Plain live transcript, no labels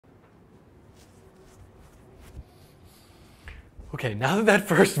Okay, now that that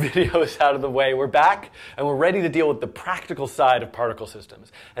first video is out of the way, we're back and we're ready to deal with the practical side of particle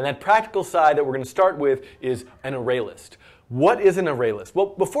systems. And that practical side that we're going to start with is an array list. What is an array list? Well,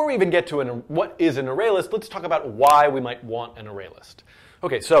 before we even get to what is an array list, let's talk about why we might want an array list.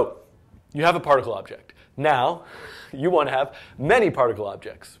 Okay, so you have a particle object. Now, you want to have many particle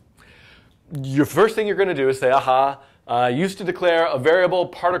objects. Your first thing you're going to do is say, I used to declare a variable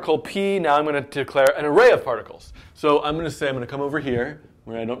particle p, now I'm going to declare an array of particles. So I'm going to say, I'm going to come over here,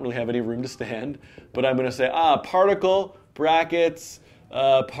 where I don't really have any room to stand, but I'm going to say, particle, brackets,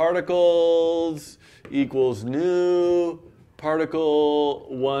 particles equals new particle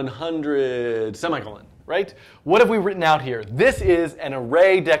 100, semicolon, right? What have we written out here? This is an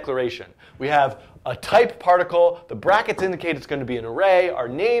array declaration. We have a type particle, the brackets indicate it's going to be an array, our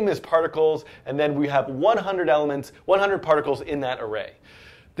name is particles, and then we have 100 elements, 100 particles in that array.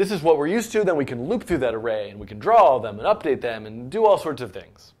 This is what we're used to, then we can loop through that array, and we can draw them and update them and do all sorts of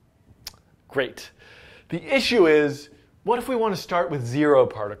things. Great. The issue is, what if we want to start with 0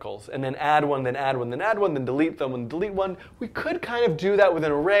 particles, and then add one, then add one, then add one, then delete them, and delete one? We could kind of do that with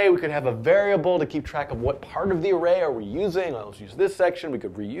an array. We could have a variable to keep track of what part of the array are we using. Let's use this section. We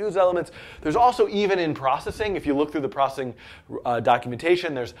could reuse elements. There's also, even in processing, if you look through the processing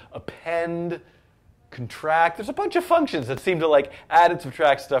documentation, there's append, contract. There's a bunch of functions that seem to like add and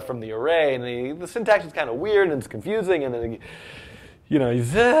subtract stuff from the array, and the syntax is kind of weird and it's confusing, and then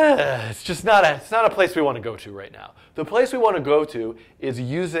it's just not a place we want to go to right now. The place we want to go to is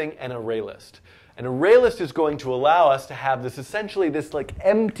using an array list. An array list is going to allow us to have this essentially this like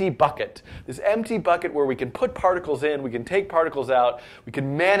empty bucket. This empty bucket where we can put particles in, we can take particles out, we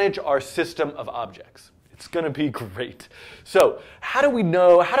can manage our system of objects. It's going to be great. So how do we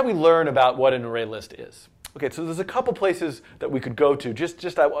learn about what an array list is? Okay, so there's a couple places that we could go to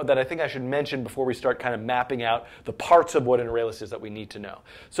that I think I should mention before we start kind of mapping out the parts of what an array list is that we need to know.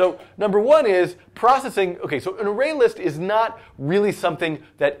 So number one is processing. Okay, so an array list is not really something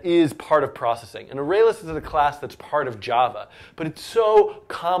that is part of processing. An array list is a class that's part of Java, but it's so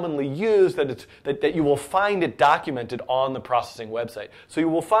commonly used that you will find it documented on the processing website. So you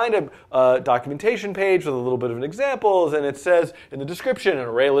will find a documentation page with a little bit of an examples, and it says in the description, an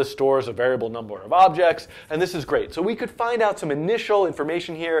array list stores a variable number of objects. And this is great. So we could find out some initial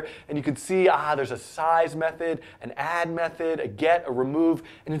information here, and you could see, there's a size method, an add method, a get, a remove.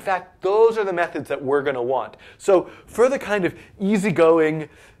 And in fact, those are the methods that we're going to want. So for the kind of easygoing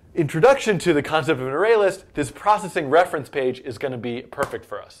introduction to the concept of an array list, this processing reference page is going to be perfect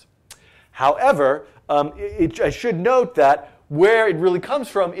for us. However, I should note that where it really comes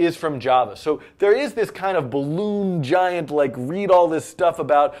from is from Java. So there is this kind of balloon giant, like read all this stuff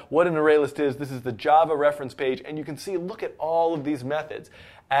about what an array list is. This is the Java reference page, and you can see, look at all of these methods.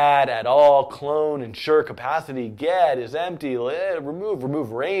 Add all, clone, ensure capacity, get is empty,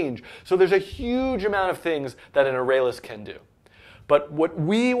 remove range. So there's a huge amount of things that an array list can do. But what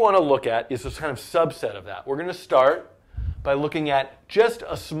we want to look at is this kind of subset of that. We're going to start by looking at just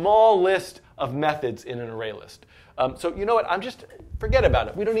a small list of methods in an array list. So you know what, forget about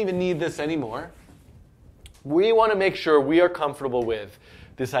it. We don't even need this anymore. We want to make sure we are comfortable with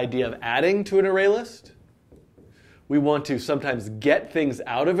this idea of adding to an array list. We want to sometimes get things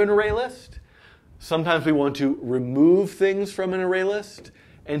out of an array list. Sometimes we want to remove things from an array list.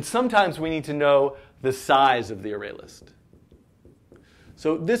 And sometimes we need to know the size of the array list.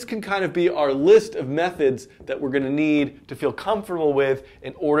 So this can kind of be our list of methods that we're going to need to feel comfortable with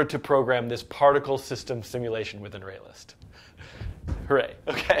in order to program this particle system simulation with an array list. Hooray.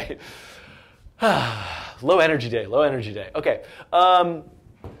 Okay. Low energy day, low energy day. Okay.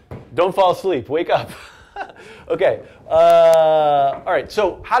 Don't fall asleep. Wake up. Okay. All right.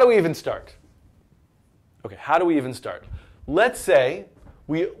 So how do we even start? Okay. How do we even start? Let's say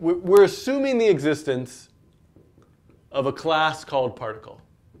we're assuming the existence of a class called particle.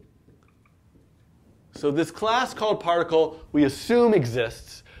 So this class called particle we assume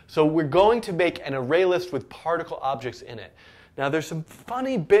exists. So we're going to make an array list with particle objects in it. Now there's some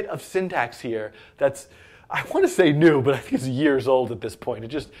funny bit of syntax here that's, I want to say new, but I think it's years old at this point.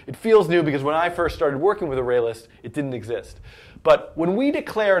 It feels new because when I first started working with array list, it didn't exist. But when we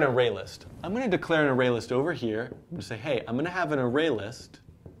declare an array list, I'm going to declare an array list over here. I'm going to say, hey, I'm going to have an array list,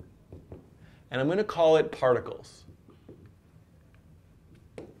 and I'm going to call it particles.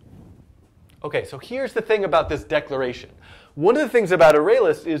 Okay, so here's the thing about this declaration. One of the things about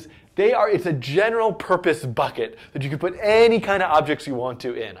ArrayLists is it's a general purpose bucket that you can put any kind of objects you want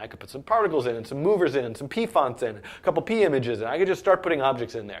to in. I could put some particles in, and some movers in, and some p fonts in, a couple p images, and I could just start putting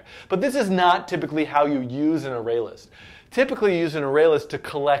objects in there. But this is not typically how you use an ArrayList. typically use an array list to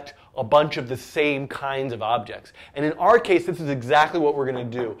collect a bunch of the same kinds of objects. And in our case, this is exactly what we're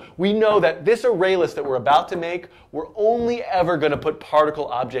going to do. We know that this array list that we're about to make, we're only ever going to put particle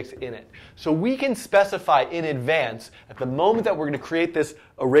objects in it. So we can specify in advance, at the moment that we're going to create this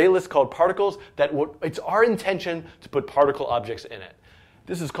array list called particles, that it's our intention to put particle objects in it.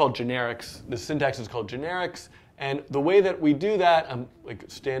 This is called generics. The syntax is called generics. And the way that we do that, I'm like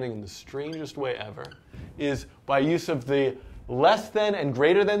standing in the strangest way ever, is by use of the less than and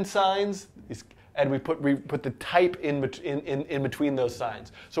greater than signs, and we put the type in between those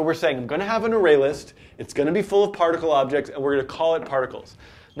signs. So we're saying I'm going to have an array list, it's going to be full of particle objects, and we're going to call it particles.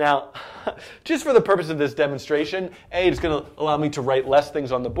 Now, just for the purpose of this demonstration, it's going to allow me to write less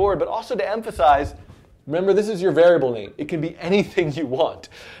things on the board, but also to emphasize, remember, this is your variable name. It can be anything you want.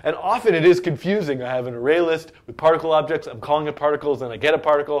 And often it is confusing. I have an array list with particle objects. I'm calling it particles, and I get a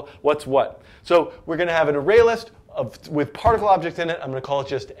particle. What's what? So we're going to have an array list with particle objects in it. I'm going to call it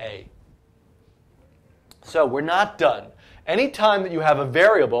just A. So we're not done. Anytime that you have a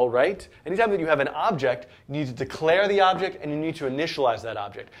variable, right? Anytime that you have an object, you need to declare the object and you need to initialize that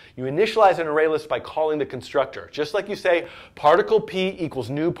object. You initialize an array list by calling the constructor. Just like you say particle P equals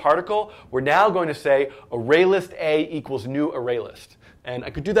new particle, we're now going to say ArrayList A equals new ArrayList. And I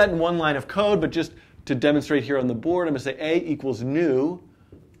could do that in one line of code, but just to demonstrate here on the board, I'm going to say A equals new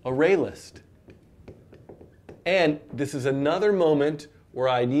ArrayList. And this is another moment where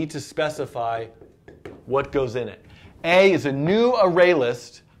I need to specify what goes in it. A is a new array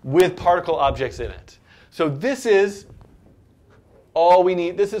list with particle objects in it. So this is all we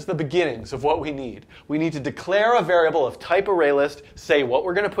need. This is the beginnings of what we need. We need to declare a variable of type ArrayList, say what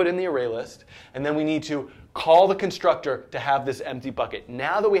we're going to put in the array list, and then we need to call the constructor to have this empty bucket.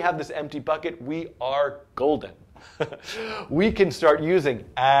 Now that we have this empty bucket, we are golden. We can start using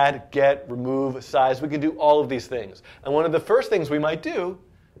add, get, remove, size. We can do all of these things. And one of the first things we might do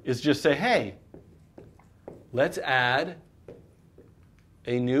is just say, hey, let's add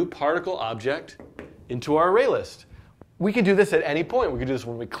a new particle object into our array list. We can do this at any point. We could do this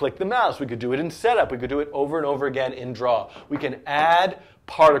when we click the mouse. We could do it in setup. We could do it over and over again in draw. We can add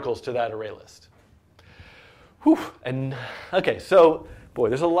particles to that array list. Whew. And okay, so boy,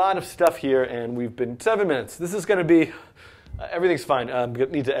 there's a lot of stuff here, and we've been 7 minutes. This is going to be, everything's fine. I'm going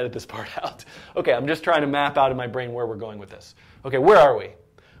to need to edit this part out. Okay, I'm just trying to map out in my brain where we're going with this. Okay, where are we?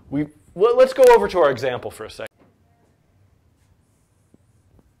 Well, let's go over to our example for a second.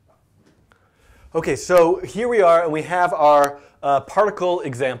 Okay, so here we are, and we have our particle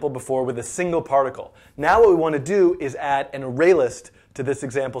example before with a single particle. Now what we want to do is add an array list to this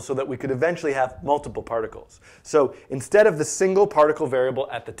example so that we could eventually have multiple particles. So instead of the single particle variable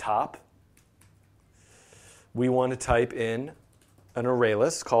at the top, we want to type in an array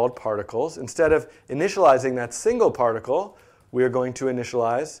list called particles. Instead of initializing that single particle, we are going to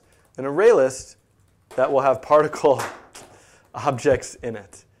initialize an array list that will have particle objects in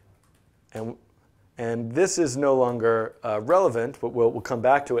it. And this is no longer relevant, but we'll come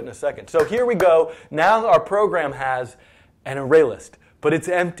back to it in a second. So here we go. Now our program has an array list, but it's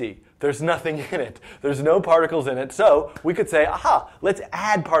empty. There's nothing in it. There's no particles in it. So we could say, aha, let's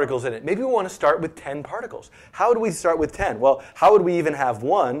add particles in it. Maybe we want to start with 10 particles. How do we start with 10? Well, how would we even have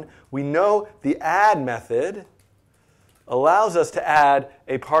one? We know the add method allows us to add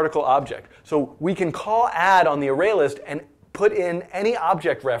a particle object. So we can call add on the array list and put in any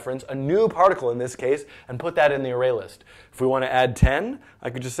object reference, a new particle in this case, and put that in the array list. If we want to add 10, I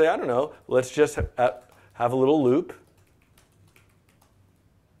could just say, I don't know, let's just have a little loop.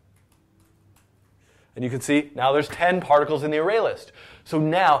 And you can see now there's 10 particles in the array list. So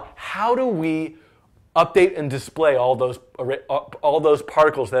now, how do we update and display all those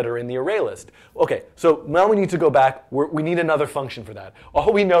particles that are in the array list? Okay, so now we need to go back. We need another function for that.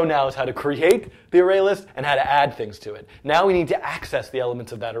 All we know now is how to create the array list and how to add things to it. Now we need to access the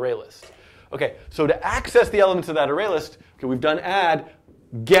elements of that array list. Okay, so to access the elements of that array list, okay, we've done add.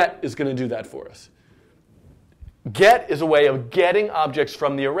 Get is going to do that for us. Get is a way of getting objects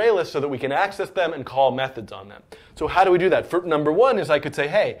from the array list so that we can access them and call methods on them. So how do we do that? For number one is I could say,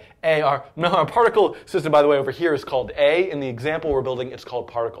 hey, our particle system, by the way, over here is called A. In the example we're building, it's called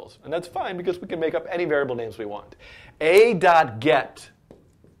particles. And that's fine because we can make up any variable names we want. A.get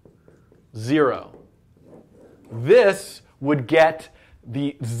 0. This would get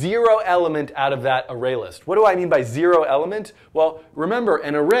the 0 element out of that array list. What do I mean by 0 element? Well, remember,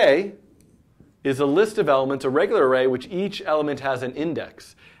 an array is a list of elements, a regular array, which each element has an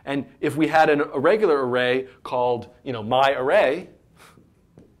index. And if we had a regular array called, my array,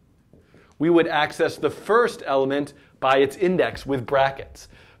 we would access the first element by its index with brackets.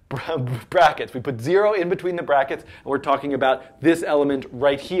 brackets. We put 0 in between the brackets, and we're talking about this element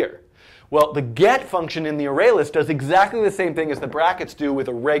right here. Well, the get function in the array list does exactly the same thing as the brackets do with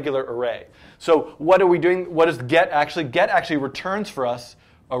a regular array. So what are we doing? What does get actually? Get actually returns for us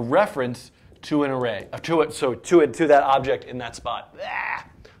a reference to an array, to that object in that spot.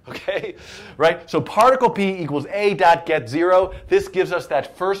 Okay, right? So particle p equals a dot get 0. This gives us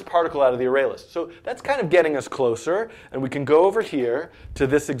that first particle out of the array list. So that's kind of getting us closer, and we can go over here to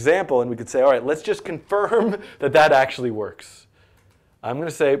this example, and we could say, all right, let's just confirm that that actually works. I'm going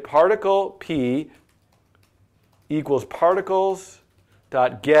to say particle p equals particles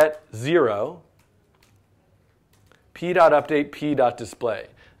dot get 0 p dot update p dot display.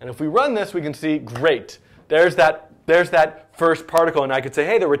 And if we run this, we can see, great, there's that first particle, and I could say,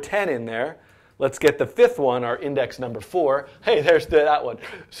 hey, there were 10 in there. Let's get the fifth one, our index number 4. Hey, there's that one.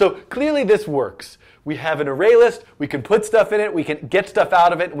 So clearly this works. We have an array list, we can put stuff in it, we can get stuff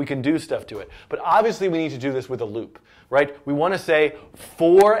out of it, and we can do stuff to it. But obviously we need to do this with a loop, right? We want to say,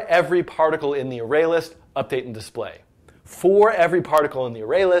 for every particle in the array list, update and display. For every particle in the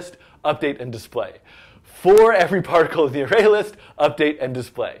array list, update and display. For every particle in the array list, update and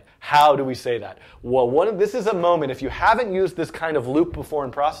display. How do we say that? Well, this is a moment, if you haven't used this kind of loop before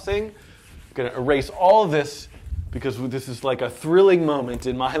in processing, I'm going to erase all of this because this is like a thrilling moment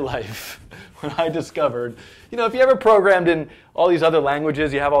in my life when I discovered, if you ever programmed in all these other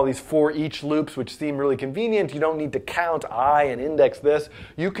languages, you have all these for each loops which seem really convenient. You don't need to count I and index this.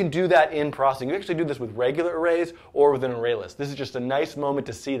 You can do that in processing. You actually do this with regular arrays or with an array list. This is just a nice moment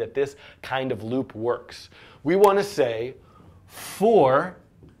to see that this kind of loop works. We want to say, for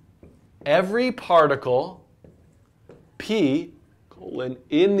every particle p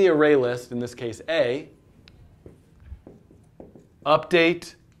in the array list, in this case A,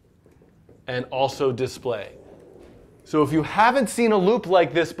 update and also display. So if you haven't seen a loop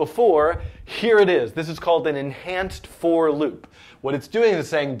like this before, here it is. This is called an enhanced for loop. What it's doing is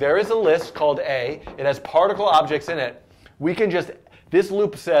saying there is a list called A. It has particle objects in it. This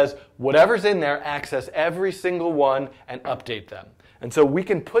loop says whatever's in there, access every single one and update them. And so we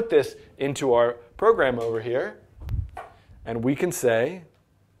can put this into our program over here, and we can say,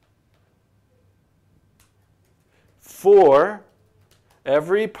 for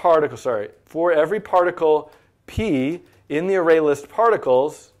every particle p in the array list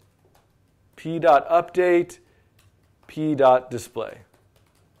particles, p.update, p.display.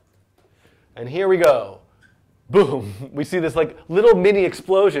 And here we go. Boom. We see this like little mini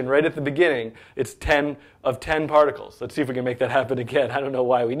explosion right at the beginning. It's 10 of 10 particles. Let's see if we can make that happen again. I don't know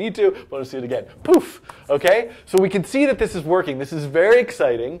why we need to, but let's see it again. Poof. Okay? So we can see that this is working. This is very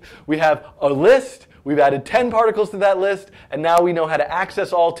exciting. We have a list. We've added 10 particles to that list, and now we know how to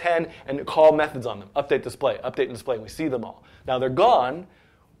access all 10 and call methods on them. Update, display, update, and display. And we see them all. Now they're gone.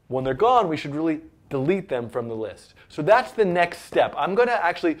 When they're gone, we should really delete them from the list. So that's the next step. I'm going to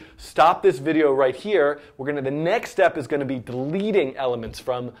actually stop this video right here. The next step is going to be deleting elements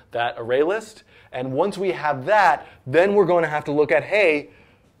from that array list. And once we have that, then we're going to have to look at, hey,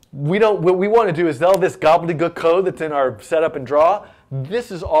 what we want to do is all this gobbledygook code that's in our setup and draw.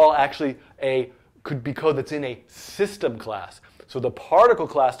 This is all actually could be code that's in a system class. So the particle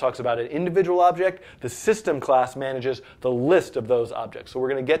class talks about an individual object. The system class manages the list of those objects. So we're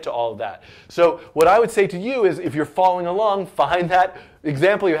going to get to all of that. So what I would say to you is, if you're following along, find that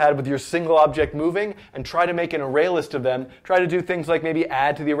example you had with your single object moving and try to make an array list of them. Try to do things like maybe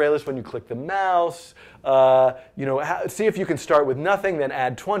add to the array list when you click the mouse. See if you can start with nothing, then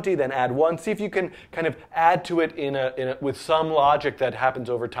add 20, then add 1. See if you can kind of add to it with some logic that happens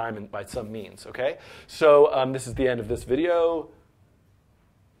over time and by some means. Okay? So this is the end of this video.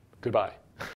 Goodbye.